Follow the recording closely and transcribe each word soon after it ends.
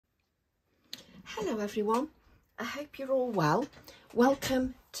Hello everyone, I hope you're all well.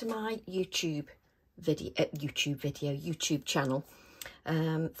 Welcome to my YouTube channel.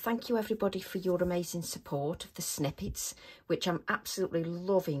 Thank you everybody for your amazing support of the snippets, which I'm absolutely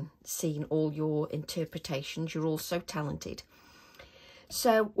loving seeing all your interpretations. You're all so talented.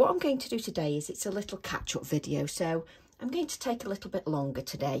 So what I'm going to do today is it's a little catch-up video, so I'm going to take a little bit longer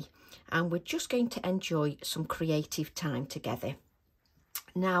today and we're just going to enjoy some creative time together.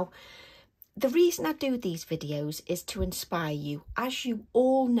 Now, the reason I do these videos is to inspire you. As you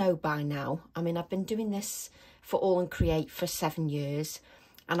all know by now, I mean, I've been doing this for All and Create for 7 years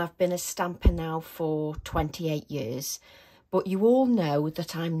and I've been a stamper now for 28 years. But you all know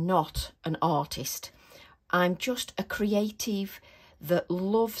that I'm not an artist. I'm just a creative that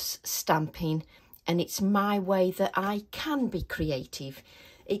loves stamping, and it's my way that I can be creative.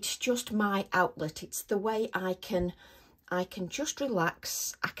 It's just my outlet. It's the way I can just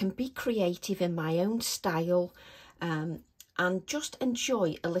relax, I can be creative in my own style, and just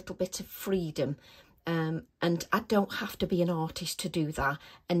enjoy a little bit of freedom. And I don't have to be an artist to do that,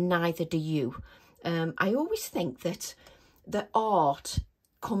 and neither do you. I always think that art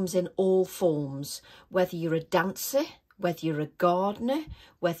comes in all forms, whether you're a dancer, whether you're a gardener,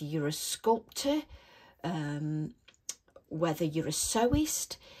 whether you're a sculptor, whether you're a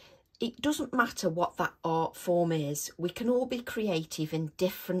sewist. It doesn't matter what that art form is. We can all be creative in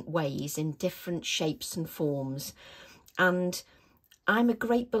different ways, in different shapes and forms. And I'm a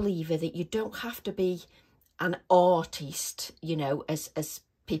great believer that you don't have to be an artist, you know, as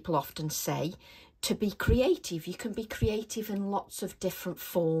people often say, to be creative. You can be creative in lots of different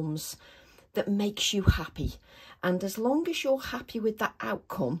forms that makes you happy. And as long as you're happy with that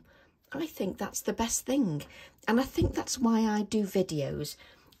outcome, I think that's the best thing. And I think that's why I do videos.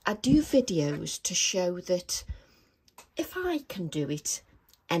 I do videos to show that if I can do it,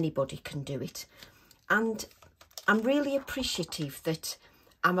 anybody can do it. And I'm really appreciative that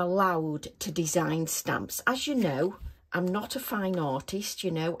I'm allowed to design stamps. As you know, I'm not a fine artist,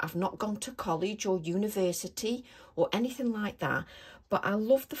 you know, I've not gone to college or university or anything like that. But I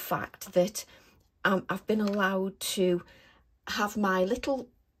love the fact that I've been allowed to have my little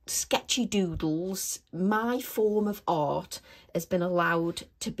sketchy doodles. My form of art has been allowed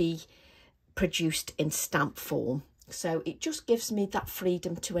to be produced in stamp form, so it just gives me that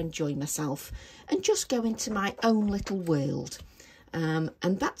freedom to enjoy myself and just go into my own little world, and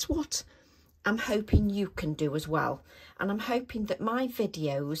that's what I'm hoping you can do as well. And I'm hoping that my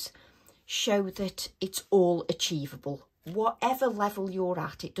videos show that it's all achievable, whatever level you're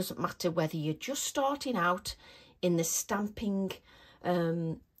at. It doesn't matter whether you're just starting out in the stamping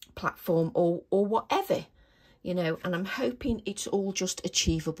platform or whatever, you know, and I'm hoping it's all just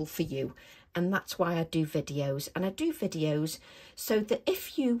achievable for you. And that's why I do videos. And I do videos so that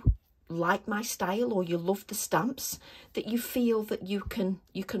if you like my style or you love the stamps, that you feel that you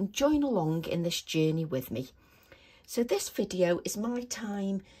can join along in this journey with me. So this video is my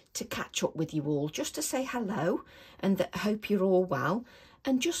time to catch up with you all, just to say hello and that I hope you're all well,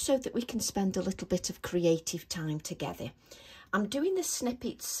 and just so that we can spend a little bit of creative time together. I'm doing the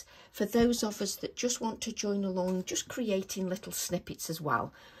snippets for those of us that just want to join along, just creating little snippets as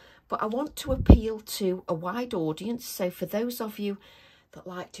well. But I want to appeal to a wide audience. So for those of you that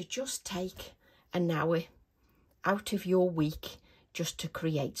like to just take an hour out of your week just to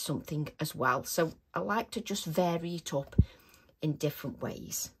create something as well. So I like to just vary it up in different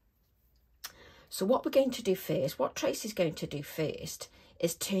ways. So what we're going to do first, what Tracy's going to do first,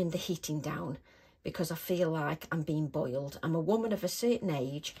 is turn the heating down, because I feel like I'm being boiled. I'm a woman of a certain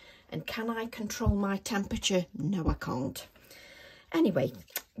age, and can I control my temperature? No, I can't. Anyway,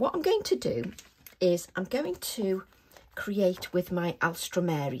 what I'm going to do is I'm going to create with my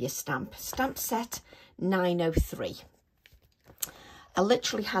Alstroemeria stamp set 903. I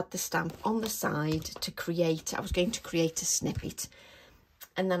literally had the stamp on the side to create, I was going to create a snippet.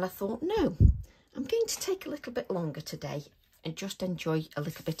 And then I thought, no, I'm going to take a little bit longer today and just enjoy a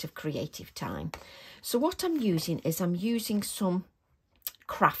little bit of creative time. So what I'm using is I'm using some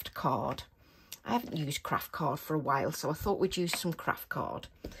craft card. I haven't used craft card for a while, so I thought we'd use some craft card.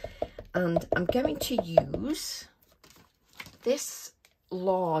 And I'm going to use this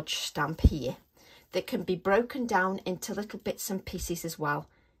large stamp here that can be broken down into little bits and pieces as well,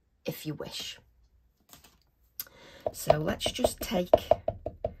 if you wish. So let's just take,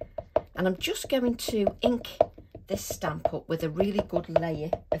 and I'm just going to ink this stamp up with a really good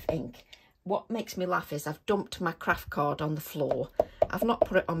layer of ink. What makes me laugh is I've dumped my craft card on the floor. I've not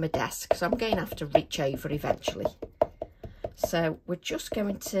put it on my desk, so I'm going to have to reach over eventually. So we're just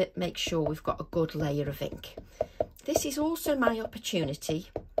going to make sure we've got a good layer of ink. This is also my opportunity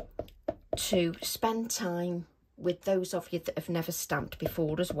to spend time with those of you that have never stamped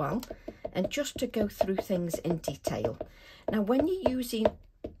before as well, and just to go through things in detail. Now, when you're using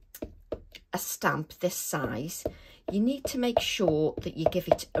a stamp this size, you need to make sure that you give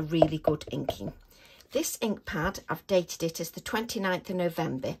it a really good inking. This ink pad, I've dated it as the 29th of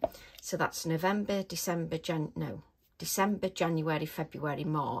November. So that's November, December, January, February,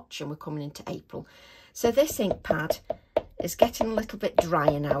 March, and we're coming into April. So this ink pad is getting a little bit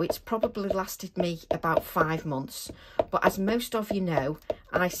drier now. It's probably lasted me about 5 months. But as most of you know,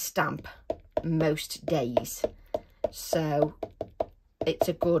 I stamp most days. So it's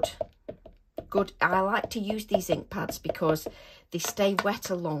a good, I like to use these ink pads because they stay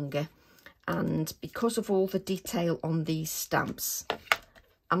wetter longer. And because of all the detail on these stamps,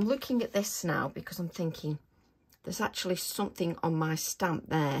 I'm looking at this now because I'm thinking there's actually something on my stamp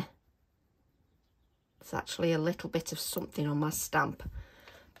there. There's actually a little bit of something on my stamp.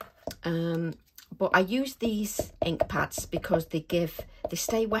 But I use these ink pads because they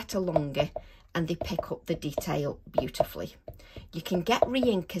stay wetter longer and they pick up the detail beautifully. You can get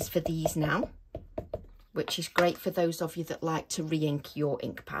re-inkers for these now, which is great for those of you that like to re-ink your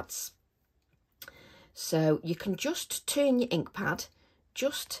ink pads. So you can just turn your ink pad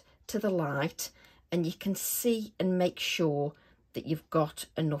just to the light and you can see and make sure that you've got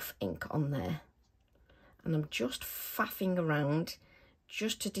enough ink on there. And I'm just faffing around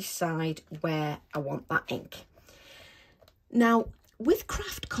just to decide where I want that ink. Now, with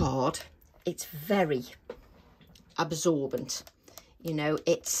craft card, it's very absorbent. You know,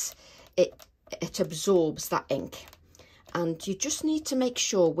 it absorbs that ink. And you just need to make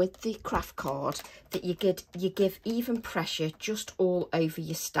sure with the craft card that you give even pressure just all over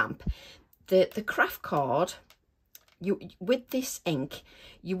your stamp. The craft card, with this ink,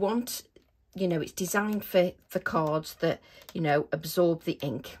 you want, you know, it's designed for cards that, you know, absorb the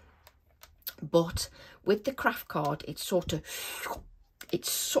ink. But with the craft card, it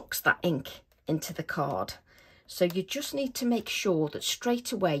sucks that ink into the card. So you just need to make sure that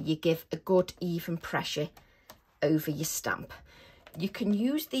straight away you give a good even pressure over your stamp. You can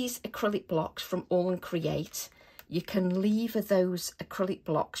use these acrylic blocks from All and Create. You can lever those acrylic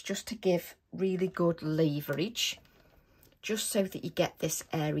blocks just to give really good leverage, just so that you get this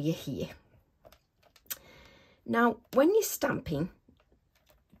area here. Now, when you're stamping,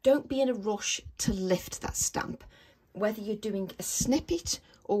 don't be in a rush to lift that stamp, whether you're doing a snippet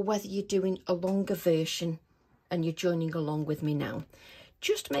or whether you're doing a longer version and you're joining along with me now.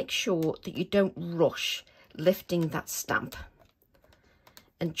 Just make sure that you don't rush lifting that stamp.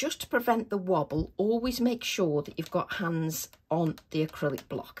 And just to prevent the wobble, always make sure that you've got hands on the acrylic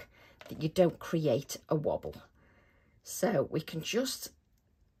block, that you don't create a wobble. So we can just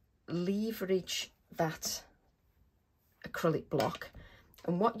leverage that acrylic block,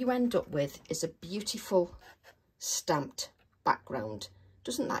 and what you end up with is a beautiful stamped background.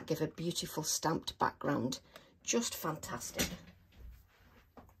 Doesn't that give a beautiful stamped background? Just fantastic.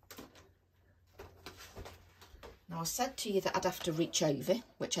 Now, I said to you that I'd have to reach over,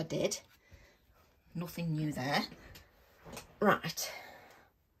 which I did. Nothing new there. Right.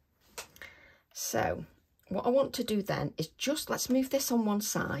 So, what I want to do then is just, let's move this on one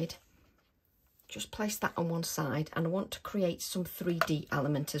side. Just place that on one side, and I want to create some 3D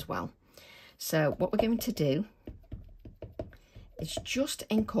element as well. So, what we're going to do is just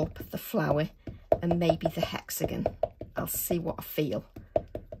ink up the flower and maybe the hexagon. I'll see what I feel.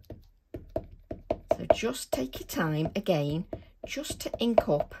 So just take your time again, just to ink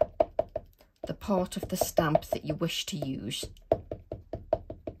up the part of the stamp that you wish to use.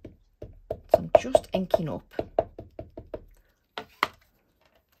 So I'm just inking up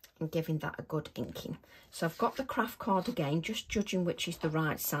and giving that a good inking. So I've got the craft card again, just judging which is the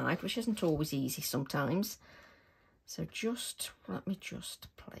right side, which isn't always easy sometimes. So just, let me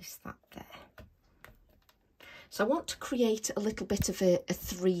just place that there. So I want to create a little bit of a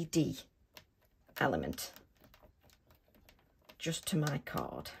 3D element just to my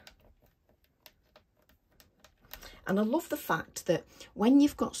card. And I love the fact that when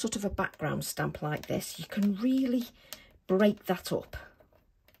you've got sort of a background stamp like this, you can really break that up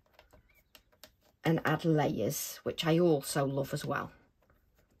and add layers, which I also love as well.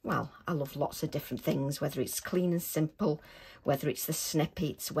 Well, I love lots of different things, whether it's clean and simple, whether it's the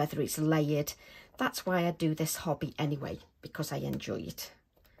snippets, whether it's layered. That's why I do this hobby anyway, because I enjoy it.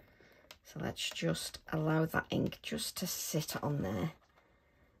 So let's just allow that ink just to sit on there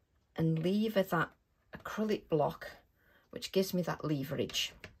and lever that acrylic block, which gives me that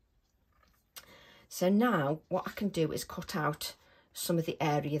leverage. So now what I can do is cut out some of the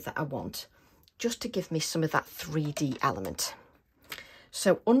area that I want, just to give me some of that 3D element.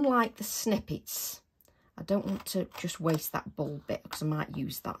 So unlike the snippets, I don't want to just waste that bulb bit because I might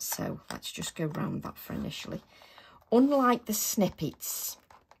use that. So let's just go round that for initially. Unlike the snippets,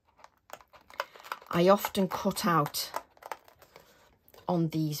 I often cut out on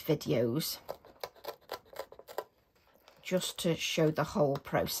these videos just to show the whole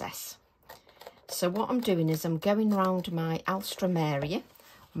process. So what I'm doing is I'm going round my Alstroemeria,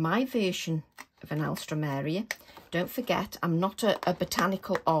 my version of an Alstroemeria. Don't forget, I'm not a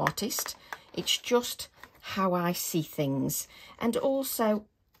botanical artist. It's just how I see things. And also,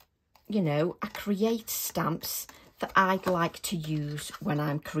 you know, I create stamps that I'd like to use when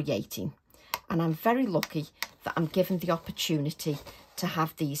I'm creating. And I'm very lucky that I'm given the opportunity to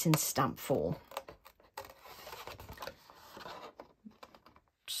have these in stamp form.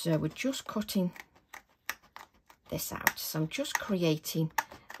 So we're just cutting this out. So I'm just creating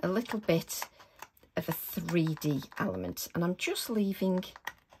a little bit of a 3D element, and I'm just leaving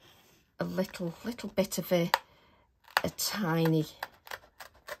a little bit of a tiny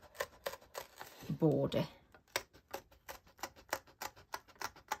border.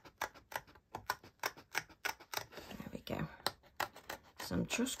 There we go. So I'm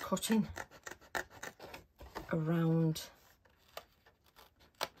just cutting around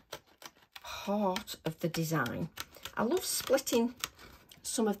part of the design. I love splitting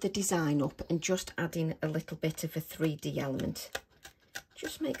some of the design up and just adding a little bit of a 3D element.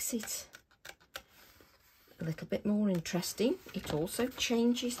 Just makes it a little bit more interesting. It also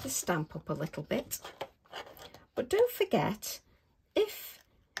changes the stamp up a little bit. But don't forget, if,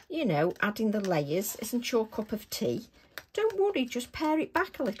 you know, adding the layers isn't your cup of tea, don't worry, just pare it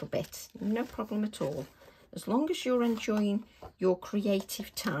back a little bit. No problem at all. As long as you're enjoying your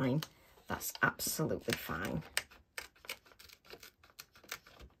creative time, that's absolutely fine.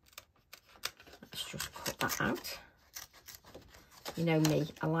 Let's just cut that out. You know me,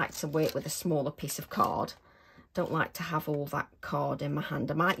 I like to work with a smaller piece of card. Don't like to have all that card in my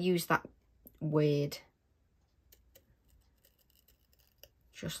hand. I might use that word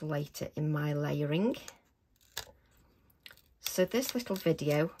just later in my layering. So this little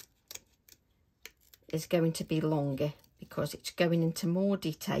video is going to be longer because it's going into more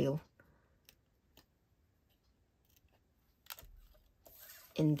detail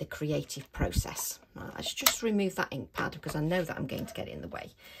in the creative process. Now, let's just remove that ink pad because I know that I'm going to get it in the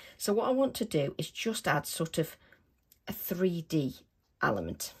way. So what I want to do is just add sort of a 3D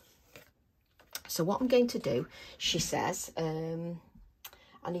element. So what I'm going to do, she says,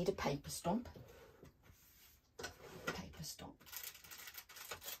 I need a paper stump. Paper stump.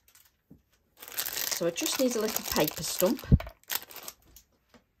 So I just need a little paper stump.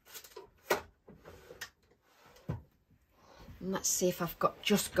 And let's see if I've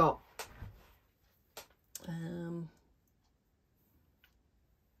just got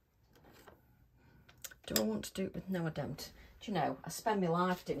do I want to do it with, no I don't. Do you know, I spend my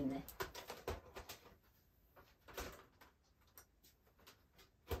life doing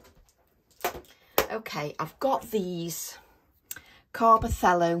this. Okay, I've got these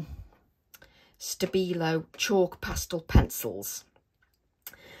Carbothello Stabilo chalk pastel pencils.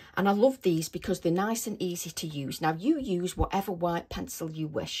 And I love these because they're nice and easy to use. Now, you use whatever white pencil you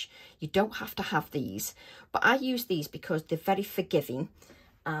wish. You don't have to have these. But I use these because they're very forgiving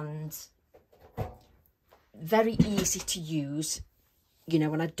and very easy to use, you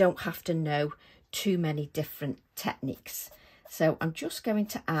know, and I don't have to know too many different techniques. So I'm just going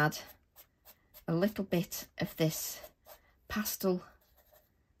to add a little bit of this pastel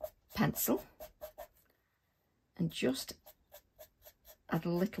pencil and just add a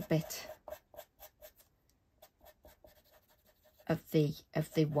little bit of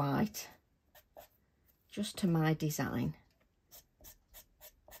the white just to my design.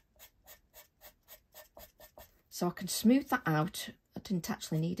 So I can smooth that out. I didn't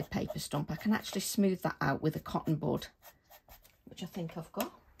actually need a paper stump. I can actually smooth that out with a cotton bud, which I think I've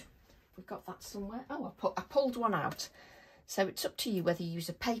got. We've got that somewhere. Oh, I pulled one out. So it's up to you whether you use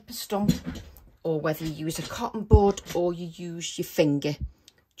a paper stump or whether you use a cotton bud or you use your finger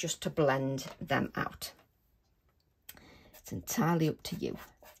just to blend them out. It's entirely up to you.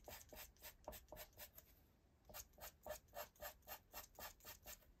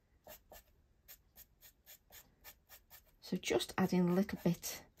 So just adding a little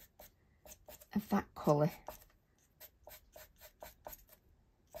bit of that colour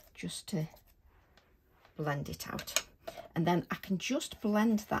just to blend it out. And then I can just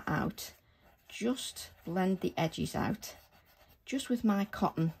blend that out, just blend the edges out, just with my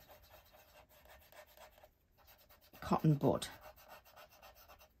cotton bud.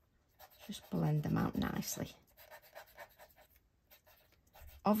 Just blend them out nicely.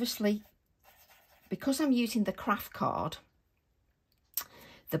 obviously, because I'm using the craft card,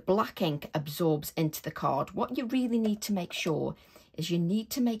 the black ink absorbs into the card. What you really need to make sure is you need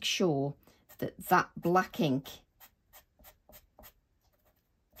to make sure that that black ink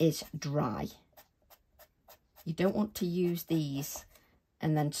is dry. You don't want to use these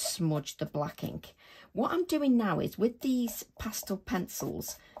and then smudge the black ink. What I'm doing now is with these pastel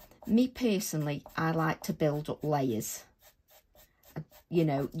pencils, me personally, I like to build up layers. You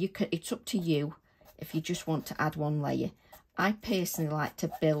know, it's up to you if you just want to add one layer. I personally like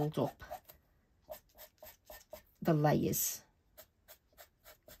to build up the layers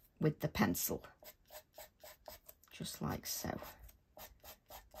with the pencil, just like so.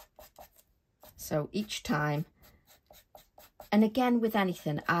 So each time, and again with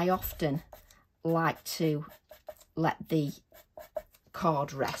anything, I often like to let the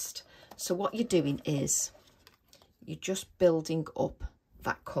card rest. So what you're doing is you're just building up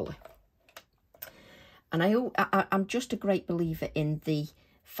that colour. And I'm just a great believer in the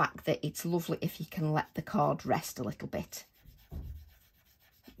fact that it's lovely if you can let the card rest a little bit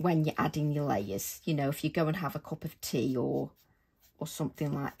when you're adding your layers. You know, if you go and have a cup of tea or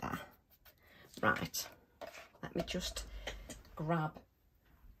something like that. Right, let me just grab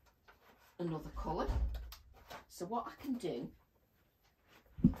another colour. So what I can do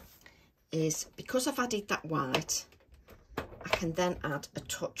is, because I've added that white, I can then add a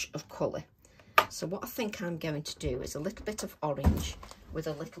touch of colour. So what I think I'm going to do is a little bit of orange with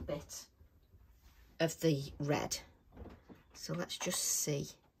a little bit of the red. So let's just see.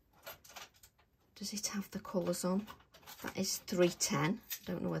 Does it have the colours on? That is 310.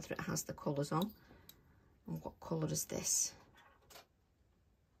 Don't know whether it has the colours on. And what colour is this?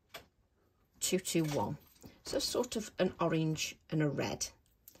 221. So sort of an orange and a red.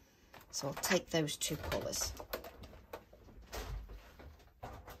 So I'll take those two colours.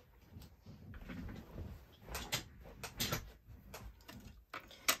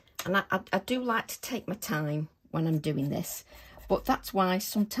 And I do like to take my time when I'm doing this, but that's why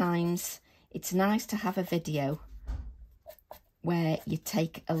sometimes it's nice to have a video where you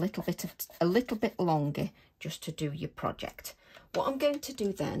take a little bit longer just to do your project. What I'm going to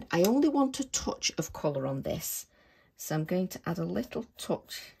do then, I only want a touch of colour on this, so I'm going to add a little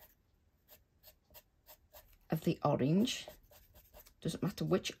touch of the orange. Doesn't matter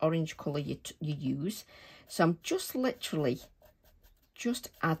which orange colour you use. So I'm just literally just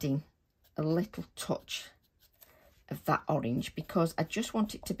adding a little touch of that orange, because I just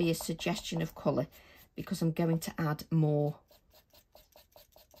want it to be a suggestion of colour, because I'm going to add more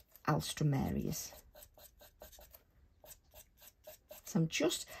Alstroemerias. So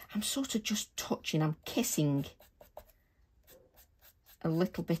I'm sort of just touching, I'm kissing a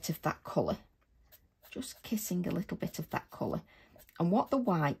little bit of that colour. Just kissing a little bit of that colour. And what the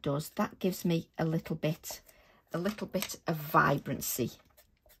white does, that gives me a little bit of vibrancy.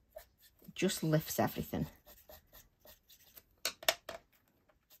 It just lifts everything.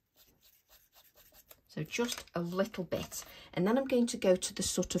 So just a little bit. And then I'm going to go to the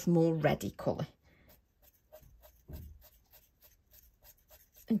sort of more reddy colour.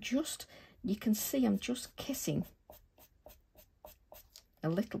 And just, you can see I'm just kissing a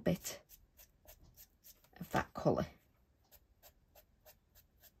little bit of that colour.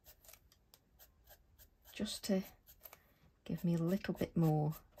 Just to give me a little bit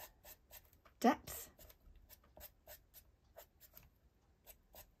more depth.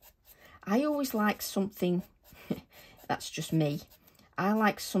 I always like something, that's just me, I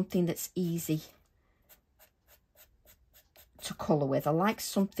like something that's easy to colour with. I like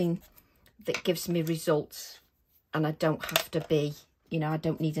something that gives me results and I don't have to be, you know, I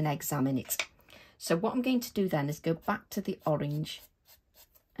don't need an exam in it. So what I'm going to do then is go back to the orange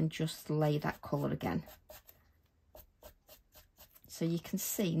and just lay that colour again. So you can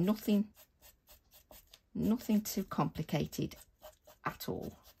see nothing too complicated at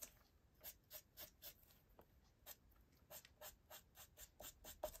all.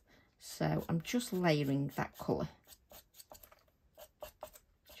 So I'm just layering that colour,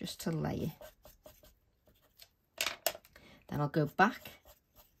 just to layer. Then I'll go back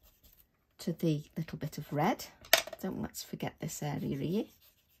to the little bit of red. Let's forget this area here.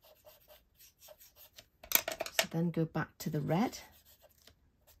 So then go back to the red.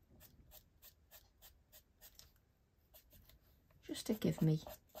 Just to give me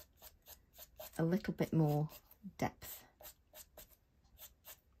a little bit more depth.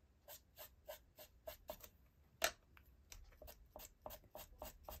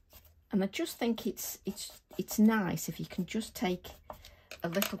 And I just think it's nice if you can just take a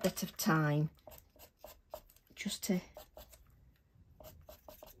little bit of time just to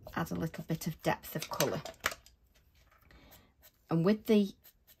add a little bit of depth of colour. And with the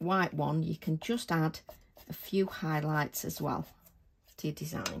white one, you can just add a few highlights as well to your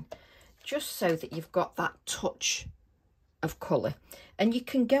design, just so that you've got that touch of colour. And you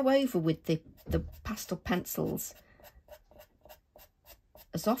can go over with the pastel pencils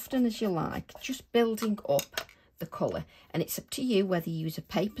as often as you like, just building up the colour. And it's up to you whether you use a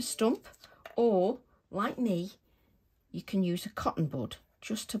paper stump or, like me, you can use a cotton bud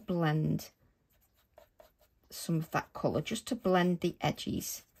just to blend some of that colour, just to blend the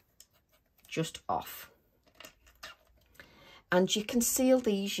edges just off. And you can seal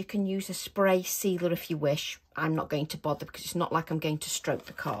these. You can use a spray sealer if you wish. I'm not going to bother because it's not like I'm going to stroke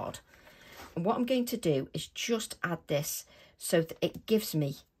the card. And what I'm going to do is just add this so that it gives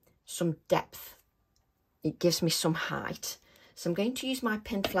me some depth. It gives me some height. So I'm going to use my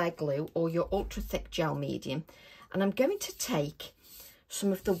pin flare glue or your ultra thick gel medium, and I'm going to take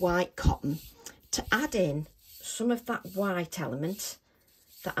some of the white cotton to add in some of that white element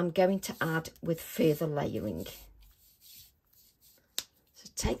that I'm going to add with further layering. So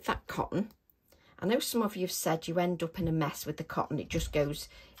take that cotton. I know some of you have said you end up in a mess with the cotton. It just goes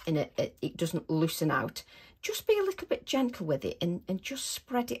in it doesn't loosen out. Just be a little bit gentle with it and just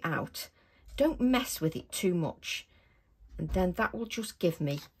spread it out. Don't mess with it too much. And then that will just give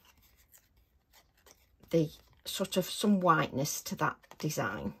me the sort of some whiteness to that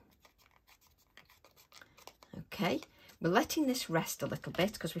design. Okay, we're letting this rest a little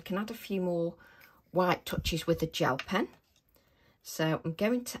bit because we can add a few more white touches with the gel pen. So I'm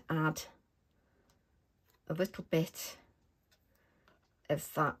going to add a little bit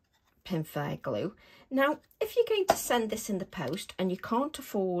of that pin flare glue. Now, if you're going to send this in the post and you can't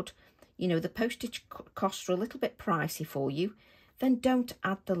afford, you know, the postage costs are a little bit pricey for you, then don't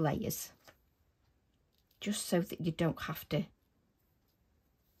add the layers, just so that you don't have to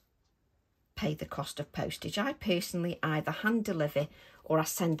pay the cost of postage. I personally either hand deliver or I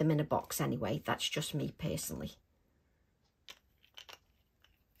send them in a box anyway. That's just me personally.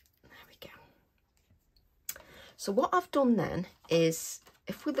 There we go. So what I've done then is,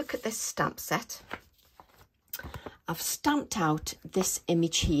 if we look at this stamp set, I've stamped out this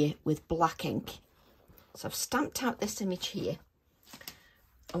image here with black ink. So I've stamped out this image here.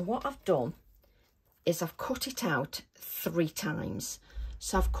 And what I've done is I've cut it out 3 times.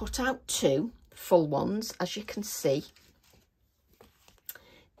 So I've cut out 2 full ones, as you can see.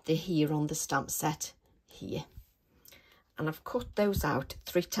 They're here on the stamp set here. And I've cut those out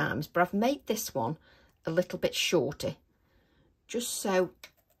 3 times, but I've made this one a little bit shorter, just so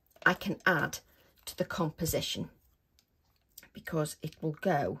I can add to the composition, because it will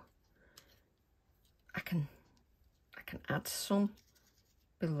go, I can add some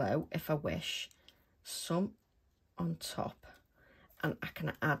below if I wish, some on top, and I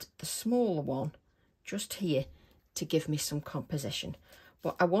can add the smaller one just here to give me some composition.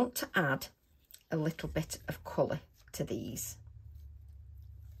 But I want to add a little bit of colour to these.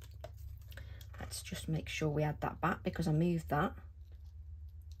 Let's just make sure we add that back because I moved that.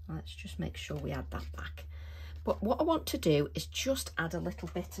 Let's just make sure we add that back. But what I want to do is just add a little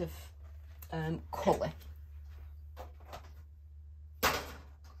bit of colour.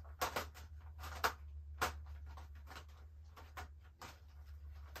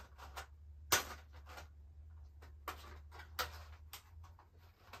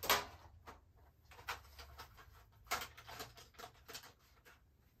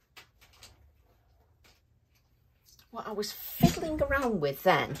 What I was fiddling around with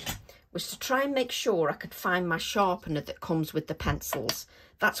then was to try and make sure I could find my sharpener that comes with the pencils.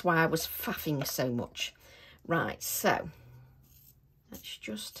 That's why I was faffing so much. Right, so let's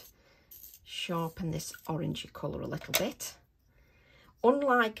just sharpen this orangey colour a little bit.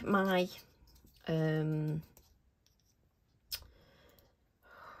 Unlike my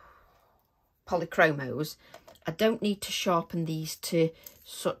polychromos, I don't need to sharpen these to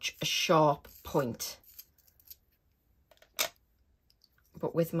such a sharp point.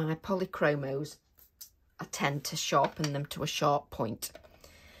 But with my polychromos, I tend to sharpen them to a sharp point.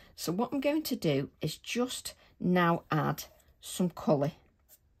 So what I'm going to do is just now add some colour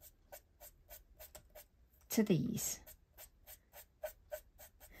to these.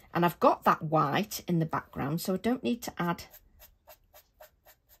 And I've got that white in the background, so I don't need to add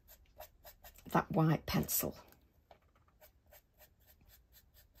that white pencil.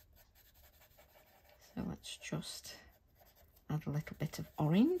 So let's just add a little bit of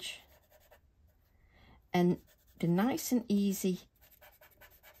orange, and they're nice and easy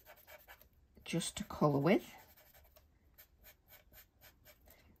just to colour with.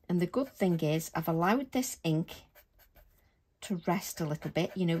 And the good thing is I've allowed this ink to rest a little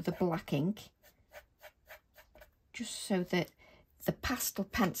bit, you know, the black ink, just so that the pastel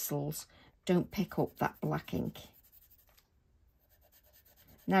pencils don't pick up that black ink.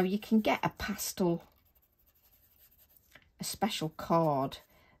 Now you can get a special card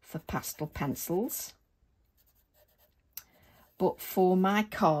for pastel pencils. But for my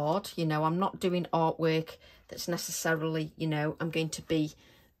card, you know, I'm not doing artwork that's necessarily, you know, I'm going to be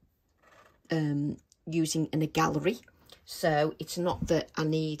using in a gallery. So it's not that I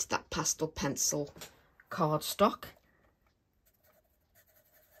need that pastel pencil cardstock.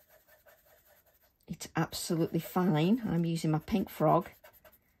 It's absolutely fine. I'm using my pink frog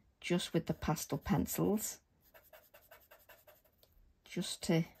just with the pastel pencils, just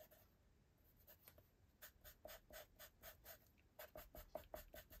to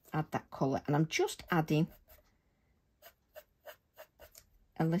add that colour. And I'm just adding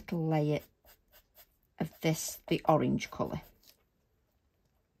a little layer of this, the orange colour.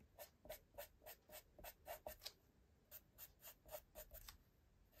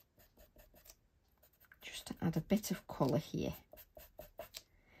 Just to add a bit of colour here.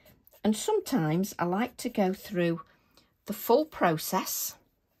 And sometimes I like to go through the full process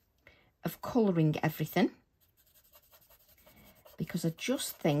of colouring everything, because I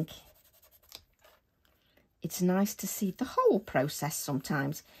just think it's nice to see the whole process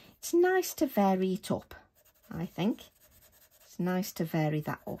sometimes. It's nice to vary it up, I think. It's nice to vary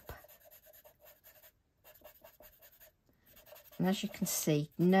that up. And as you can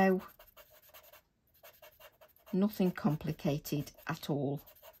see, nothing complicated at all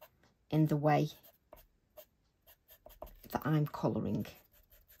in the way that I'm colouring.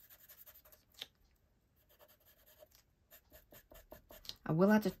 I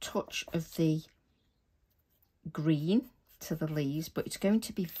will add a touch of the green to the leaves, but it's going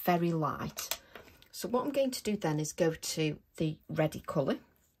to be very light. So what I'm going to do then is go to the reddy colour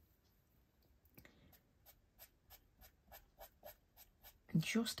and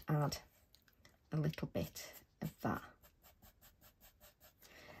just add a little bit of that.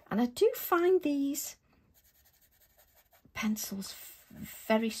 And I do find these pencils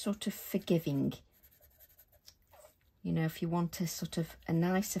very sort of forgiving. You know, if you want a sort of a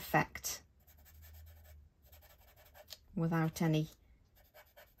nice effect without any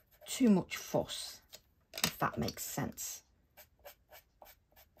too much fuss, if that makes sense.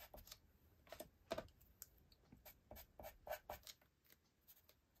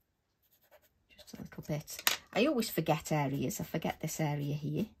 Just a little bit. I always forget areas. I forget this area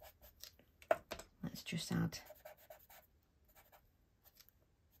here. Let's just add.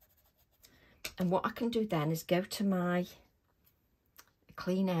 And what I can do then is go to my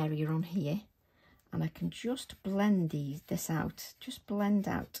clean area on here, and I can just blend this out, just blend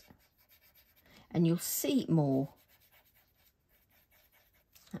out, and you'll see it more.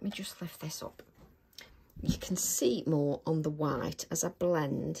 Let me just lift this up. You can see it more on the white as I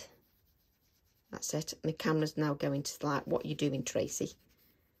blend. That's it. My camera's now going to like, what are you doing, Tracy?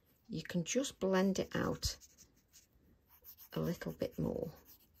 You can just blend it out a little bit more.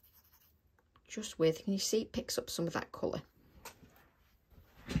 Just with, can you see it picks up some of that colour?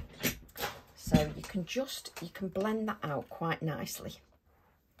 So you can blend that out quite nicely.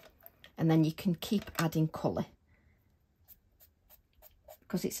 And then you can keep adding colour.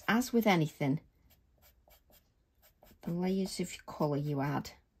 Because it's as with anything, the layers of colour you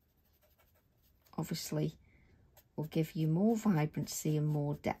add obviously will give you more vibrancy and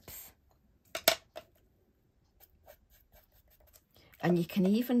more depth. And you can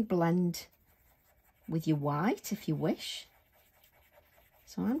even blend with your white if you wish.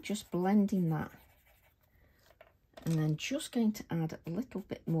 So I'm just blending that, and then just going to add a little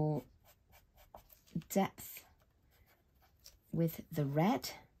bit more depth with the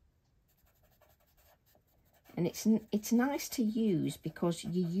red. And it's nice to use because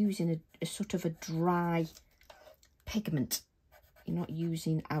you're using a sort of a dry pigment. You're not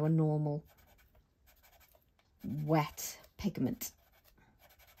using our normal wet pigment.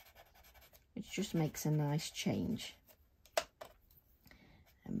 It just makes a nice change.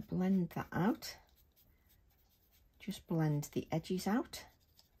 And blend that out. Just blend the edges out.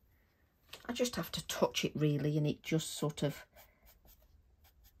 I just have to touch it really, and it just sort of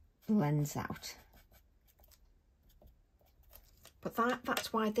blends out. But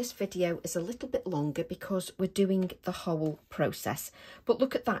that's why this video is a little bit longer, because we're doing the whole process. But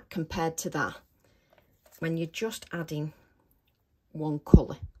look at that compared to that, when you're just adding one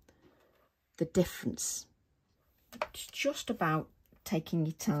colour. The difference. It's just about taking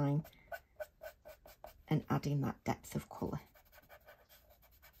your time and adding that depth of colour.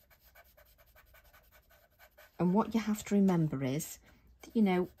 And what you have to remember is, you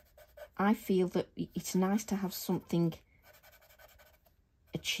know, I feel that it's nice to have something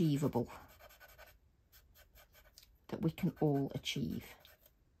achievable that we can all achieve.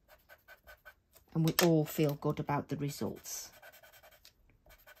 And we all feel good about the results.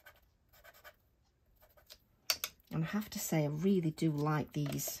 And I have to say, I really do like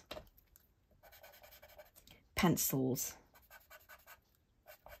these pencils.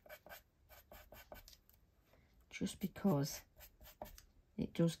 Just because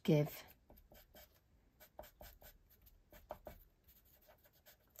it does give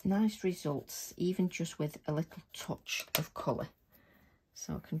nice results, even just with a little touch of colour.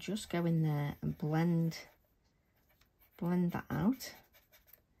 So I can just go in there and blend that out.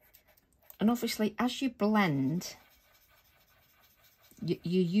 And obviously, as you blend, you're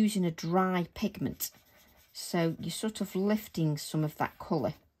using a dry pigment, so you're sort of lifting some of that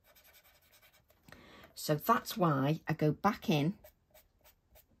colour. So that's why I go back in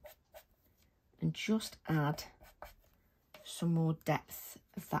and just add some more depth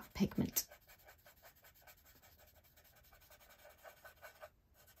of that pigment.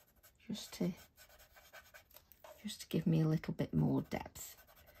 Just to give me a little bit more depth.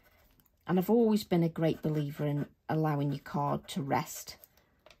 And I've always been a great believer in allowing your card to rest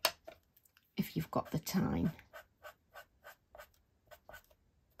if you've got the time.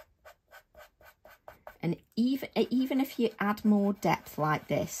 And even if you add more depth like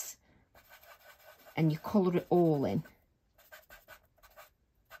this and you colour it all in,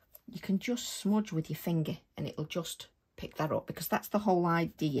 you can just smudge with your finger and it'll just pick that up, because that's the whole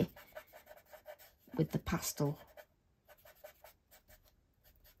idea with the pastel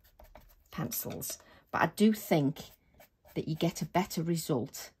pencils. But I do think that you get a better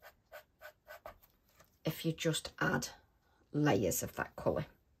result if you just add layers of that colour.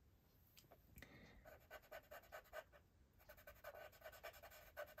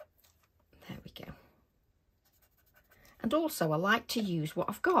 There we go. And also I like to use what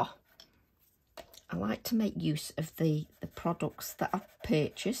I've got. I like to make use of the products that I've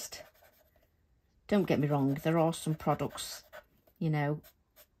purchased. Don't get me wrong, there are some products, you know,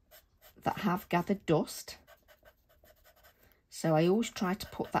 that have gathered dust. So I always try to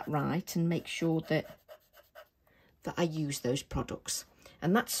put that right and make sure that I use those products.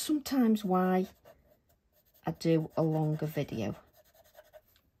 And that's sometimes why I do a longer video.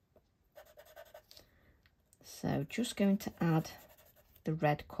 So just going to add the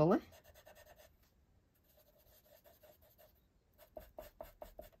red colour.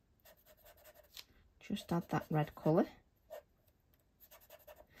 Just add that red colour.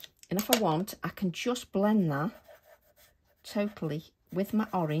 And if I want, I can just blend that totally with my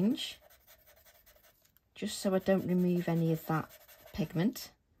orange, just so I don't remove any of that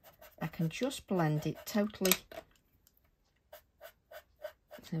pigment. I can just blend it totally.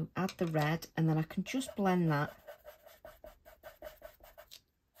 So add the red, and then I can just blend that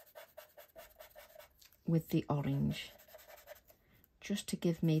with the orange, just to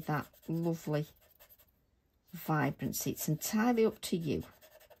give me that lovely vibrancy. It's entirely up to you.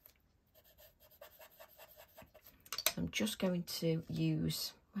 I'm just going to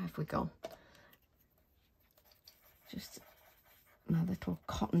use, where have we gone? Just my little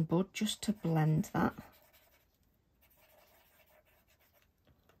cotton bud, just to blend that.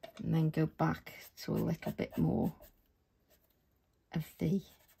 And then go back to a little bit more of the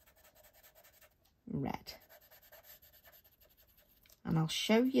red. And I'll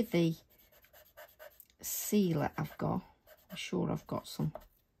show you the sealer I've got. I'm sure I've got some.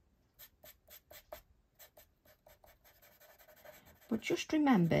 But just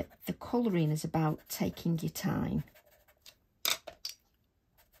remember, the colouring is about taking your time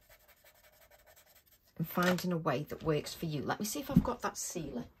and finding a way that works for you. Let me see if I've got that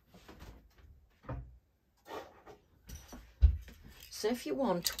sealer. So if you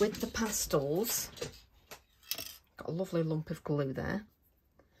want, with the pastels, got a lovely lump of glue there,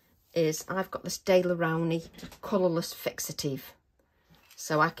 is I've got this Daler-Rowney colourless fixative.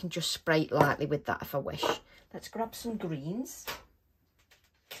 So I can just spray it lightly with that if I wish. Let's grab some greens.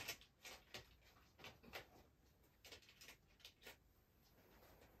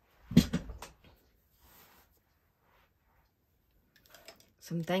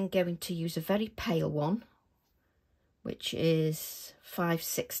 So I'm then going to use a very pale one, which is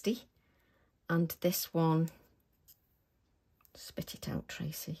 560, and this one, spit it out,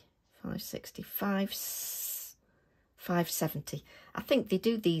 Tracy, 560, 570. I think they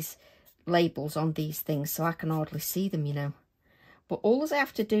do these labels on these things, so I can hardly see them, you know. But all I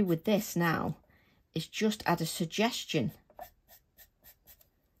have to do with this now is just add a suggestion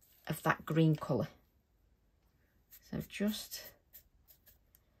of that green colour. So just,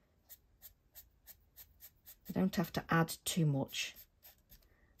 you don't have to add too much,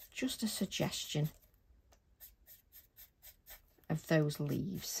 just a suggestion of those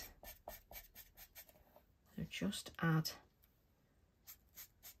leaves. So just add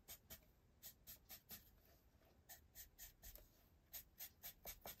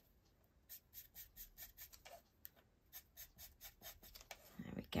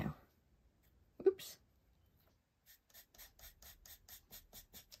go. Oops.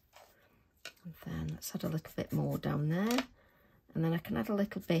 And then let's add a little bit more down there. And then I can add a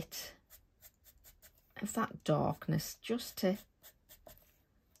little bit of that darkness just to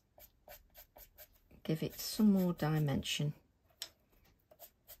give it some more dimension.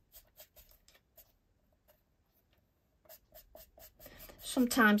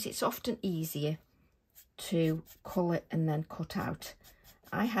 Sometimes it's often easier to colour and then cut out.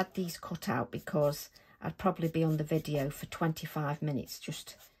 I had these cut out because I'd probably be on the video for 25 minutes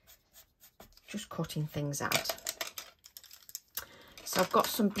just cutting things out. So I've got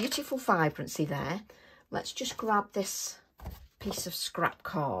some beautiful vibrancy there. Let's just grab this piece of scrap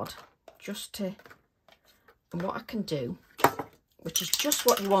card just to, and what I can do, which is just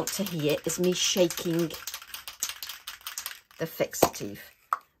what you want to hear, is me shaking the fixative.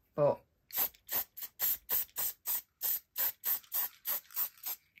 But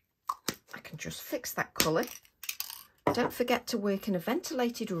just fix that colour. Don't forget to work in a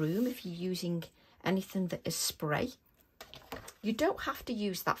ventilated room if you're using anything that is spray. You don't have to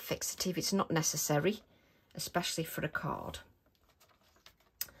use that fixative, it's not necessary, especially for a card.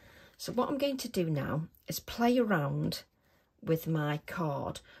 So what I'm going to do now is play around with my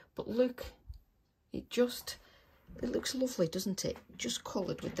card, but look, it looks lovely, doesn't it? Just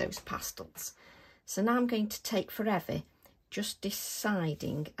coloured with those pastels. So now I'm going to take forever just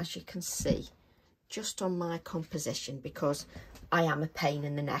deciding, as you can see, just on my composition, because I am a pain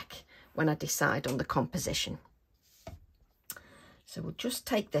in the neck when I decide on the composition. So we'll just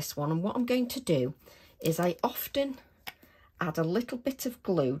take this one, and what I'm going to do is I often add a little bit of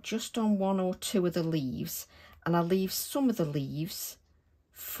glue just on one or two of the leaves, and I leave some of the leaves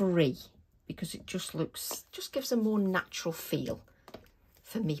free because it just gives a more natural feel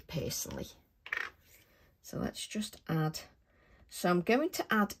for me personally. So let's just add. So I'm going to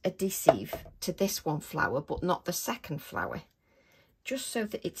add adhesive to this one flower, but not the second flower, just so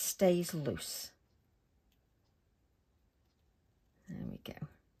that it stays loose. There we go.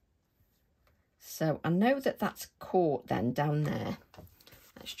 So I know that that's caught then down there.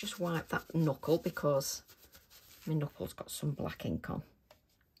 Let's just wipe that knuckle because my knuckle's got some black ink on.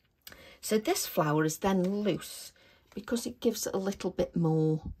 So this flower is then loose because it gives it a little bit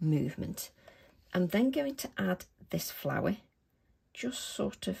more movement. I'm then going to add this flower just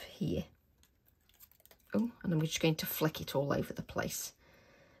sort of here. Oh, and I'm just going to flick it all over the place.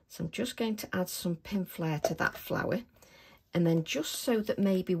 So I'm just going to add some pin flare to that flower, and then just so that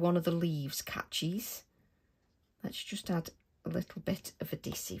maybe one of the leaves catches, let's just add a little bit of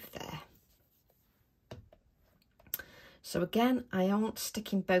adhesive there. So again, I aren't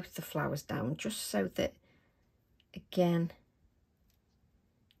sticking both the flowers down, just so that, again,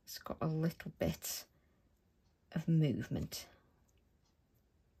 it's got a little bit of movement.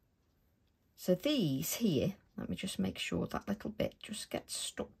 So these here, let me just make sure that little bit just gets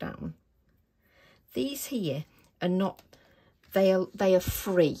stuck down. These here are not, they are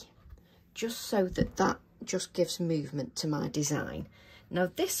free, just so that that just gives movement to my design. Now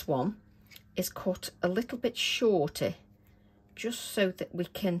this one is cut a little bit shorter, just so that we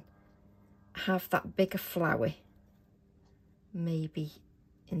can have that bigger flower maybe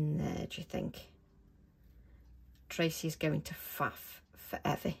in there, do you think? Tracy is going to faff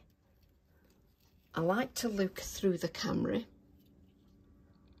forever. I like to look through the camera.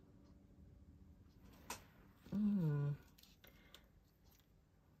 I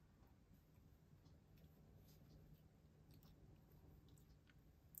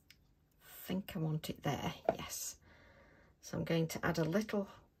think I want it there, yes. So I'm going to add a little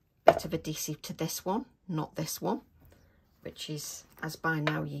bit of adhesive to this one, not this one, which is, as by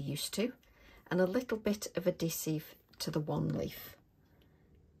now you're used to, and a little bit of adhesive to the one leaf.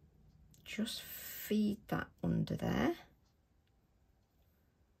 Just feed that under there,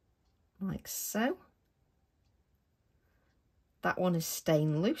 like so. That one is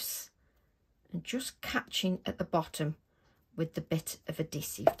staying loose and just catching at the bottom with the bit of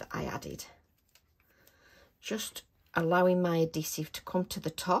adhesive that I added. Just allowing my adhesive to come to the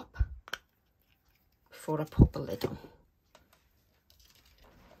top before I put the lid on.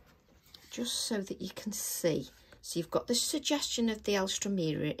 Just so that you can see. So you've got the suggestion of the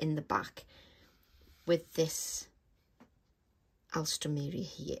Alstroemeria in the back with this Alstroemeria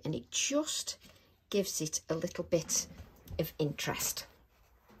here, and it just gives it a little bit of interest.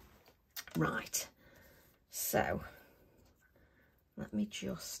 Right, so let me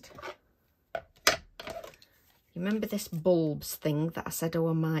just, you remember this bulbs thing that I said, oh,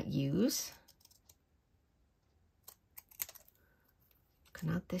 I might use? Can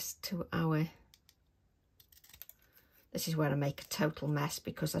add this to our, this is where I make a total mess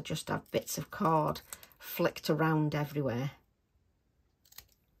because I just have bits of card flicked around everywhere.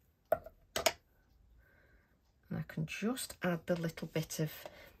 And I can just add the little bit of,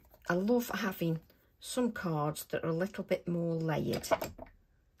 I love having some cards that are a little bit more layered.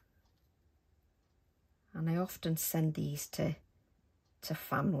 And I often send these to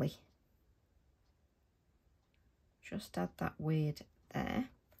family. Just add that word there.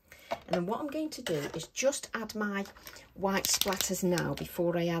 And then what I'm going to do is just add my white splatters now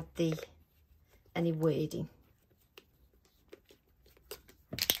before I add any wording.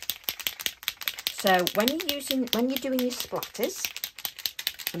 So when you're doing your splatters,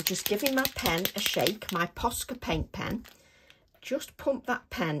 I'm just giving my pen a shake, my Posca paint pen. Just pump that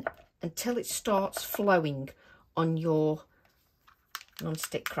pen until it starts flowing on your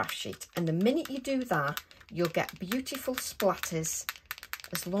non-stick craft sheet. And the minute you do that, you'll get beautiful splatters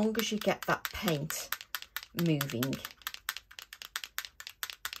as long as you get that paint moving.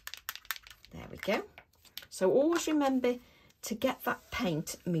 There we go. So always remember to get that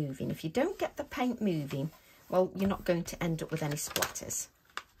paint moving. If you don't get the paint moving, well, you're not going to end up with any splatters.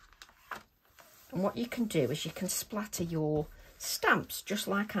 And what you can do is you can splatter your stamps just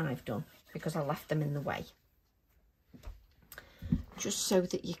like I've done, because I left them in the way. Just so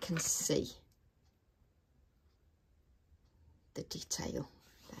that you can see the detail.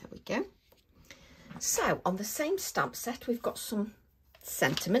 There we go. So on the same stamp set, we've got some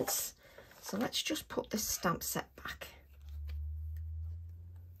sentiments. So let's just put this stamp set back.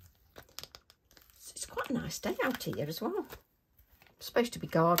 It's quite a nice day out here as well. I'm supposed to be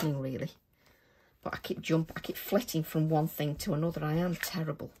gardening really, but I keep flitting from one thing to another. I am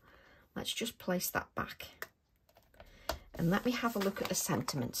terrible. Let's just place that back. And let me have a look at the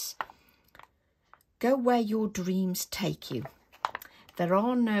sentiments. Go where your dreams take you. There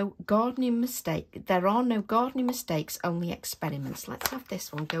are no gardening mistakes, only experiments. Let's have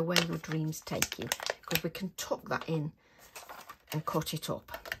this one, go where your dreams take you, because we can tuck that in and cut it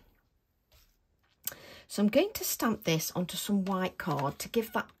up. So I'm going to stamp this onto some white card to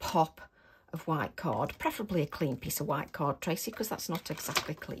give that pop of white card, preferably a clean piece of white card, Tracy, because that's not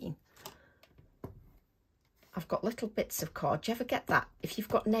exactly clean. I've got little bits of card. Do you ever get that? If you've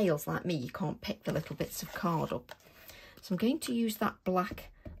got nails like me, you can't pick the little bits of card up. So I'm going to use that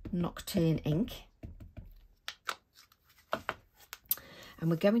black Nocturne ink. And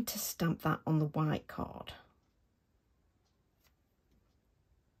we're going to stamp that on the white card.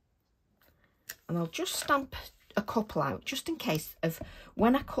 And I'll just stamp a couple out, just in case of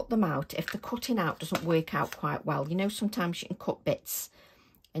when I cut them out, if the cutting out doesn't work out quite well. You know, sometimes you can cut bits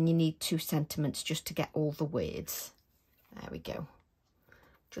and you need 2 sentiments just to get all the words. There we go.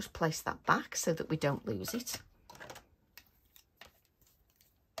 Just place that back so that we don't lose it.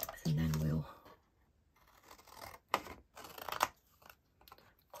 And then we'll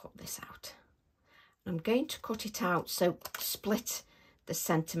cut this out. I'm going to cut it out, so split the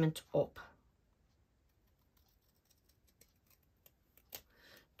sentiment up.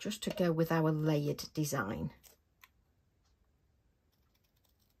 Just to go with our layered design.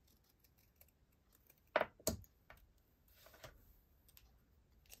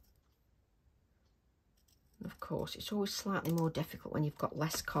 Of course, it's always slightly more difficult when you've got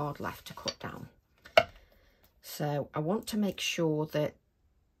less card left to cut down. So I want to make sure that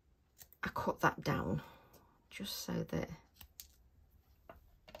I cut that down, just so that,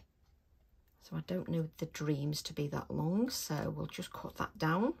 so I don't know the dreams to be that long, so we'll just cut that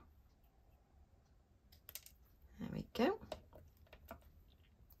down. There we go.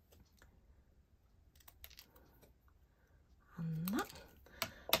 And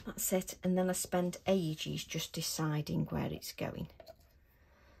that's it. And then I spend ages just deciding where it's going.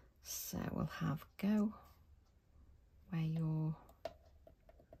 So we'll have go where your,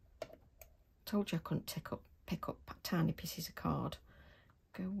 told you I couldn't pick up tiny pieces of card.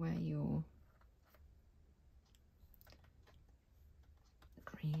 Go where your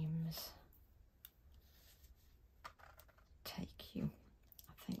dreams take you.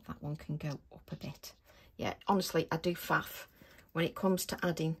 I think that one can go up a bit. Yeah, honestly, I do faff. When it comes to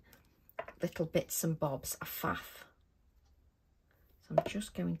adding little bits and bobs, I faff. So I'm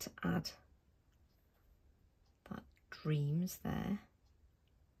just going to add that dreams there.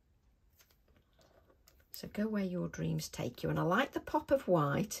 So go where your dreams take you. And I like the pop of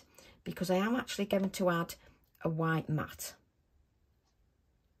white because I am actually going to add a white mat.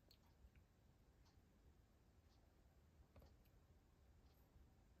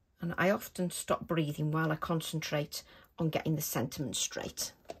 And I often stop breathing while I concentrate on getting the sentiment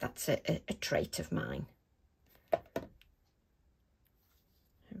straight. That's a trait of mine.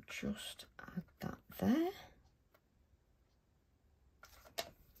 So just add that there.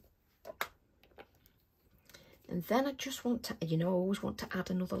 And then I just want to, you know, I always want to add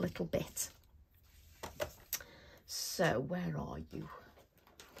another little bit. So where are you?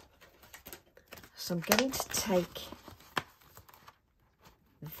 So I'm going to take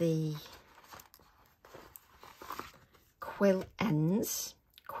the Quill Ends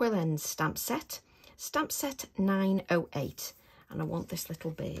stamp set 908, and I want this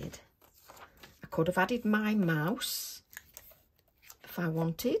little bird. I could have added my mouse if I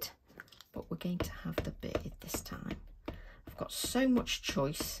wanted, but we're going to have the bird this time. I've got so much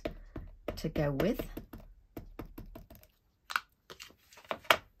choice to go with.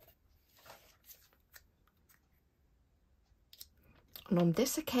 And on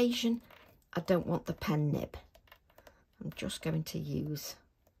this occasion, I don't want the pen nib. I'm just going to use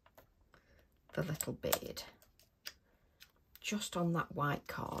the little bird just on that white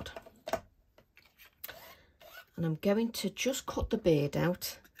card. And I'm going to just cut the bird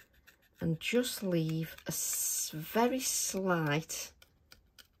out and just leave a very slight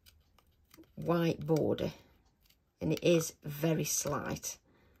white border. And it is very slight,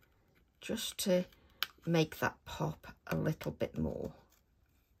 just to make that pop a little bit more.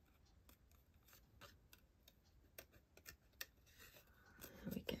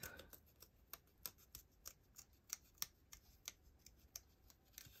 There we go.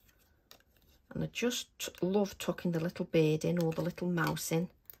 And I just love tucking the little bird in, or the little mouse in,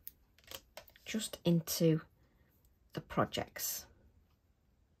 just into the projects.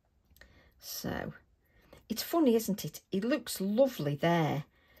 So it's funny, isn't it? He looks lovely there,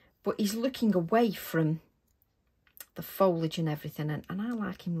 but he's looking away from the foliage and everything, and I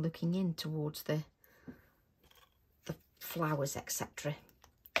like him looking in towards the flowers, etc.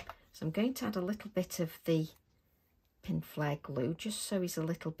 So I'm going to add a little bit of the pin flare glue, just so he's a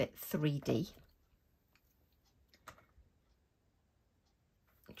little bit 3D.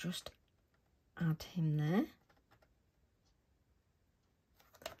 Just add him there.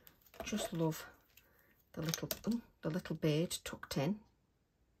 Just love the little bird tucked in.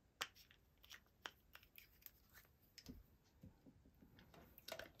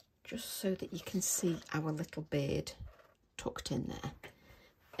 Just so that you can see our little bird tucked in there.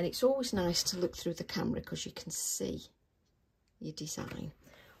 And it's always nice to look through the camera because you can see your design.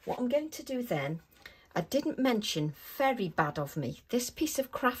 What I'm going to do then, I didn't mention, very bad of me, this piece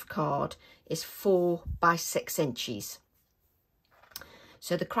of craft card is 4 by 6 inches.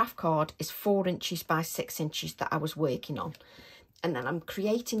 So the craft card is 4 inches by 6 inches that I was working on. And then I'm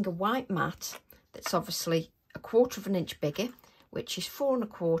creating a white mat that's obviously 1/4 of an inch bigger, which is 4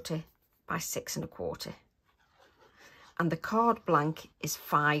 1/4 by 6 1/4. And the card blank is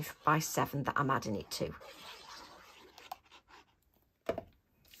 5 by 7 that I'm adding it to.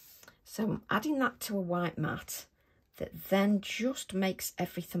 So I'm adding that to a white mat that then just makes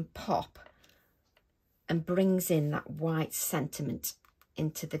everything pop and brings in that white sentiment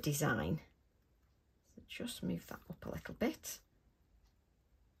into the design. So just move that up a little bit.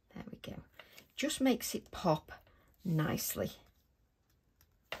 There we go. Just makes it pop nicely.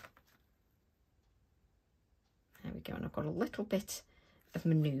 There we go, and I've got a little bit of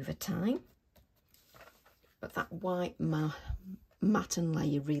manoeuvre time, but that white matte and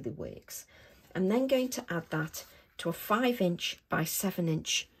layer really works. I'm then going to add that to a 5 inch by 7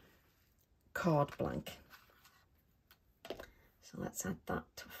 inch card blank. So let's add that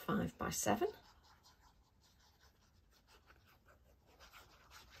to 5 by 7.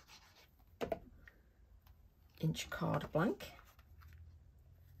 Inch card blank.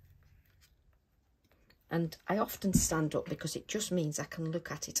 And I often stand up because it just means I can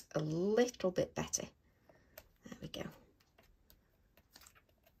look at it a little bit better. There we go.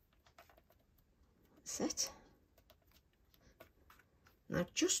 That's it. Now,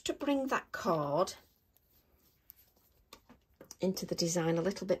 just to bring that card into the design a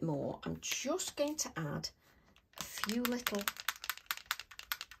little bit more, I'm just going to add a few little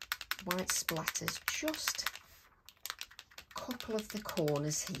white splatters, just a couple of the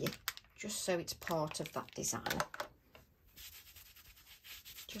corners here, just so it's part of that design.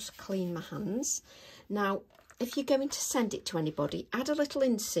 Just clean my hands. Now, if you're going to send it to anybody, add a little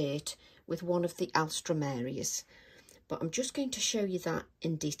insert with one of the Alstroemerias. But I'm just going to show you that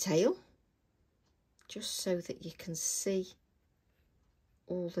in detail, just so that you can see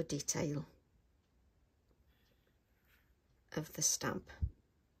all the detail of the stamp.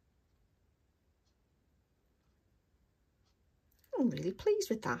 I'm really pleased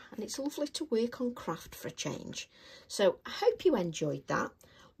with that, and it's lovely to work on craft for a change. So I hope you enjoyed that.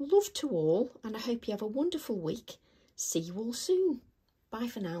 Love to all, and I hope you have a wonderful week. See you all soon. Bye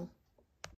for now.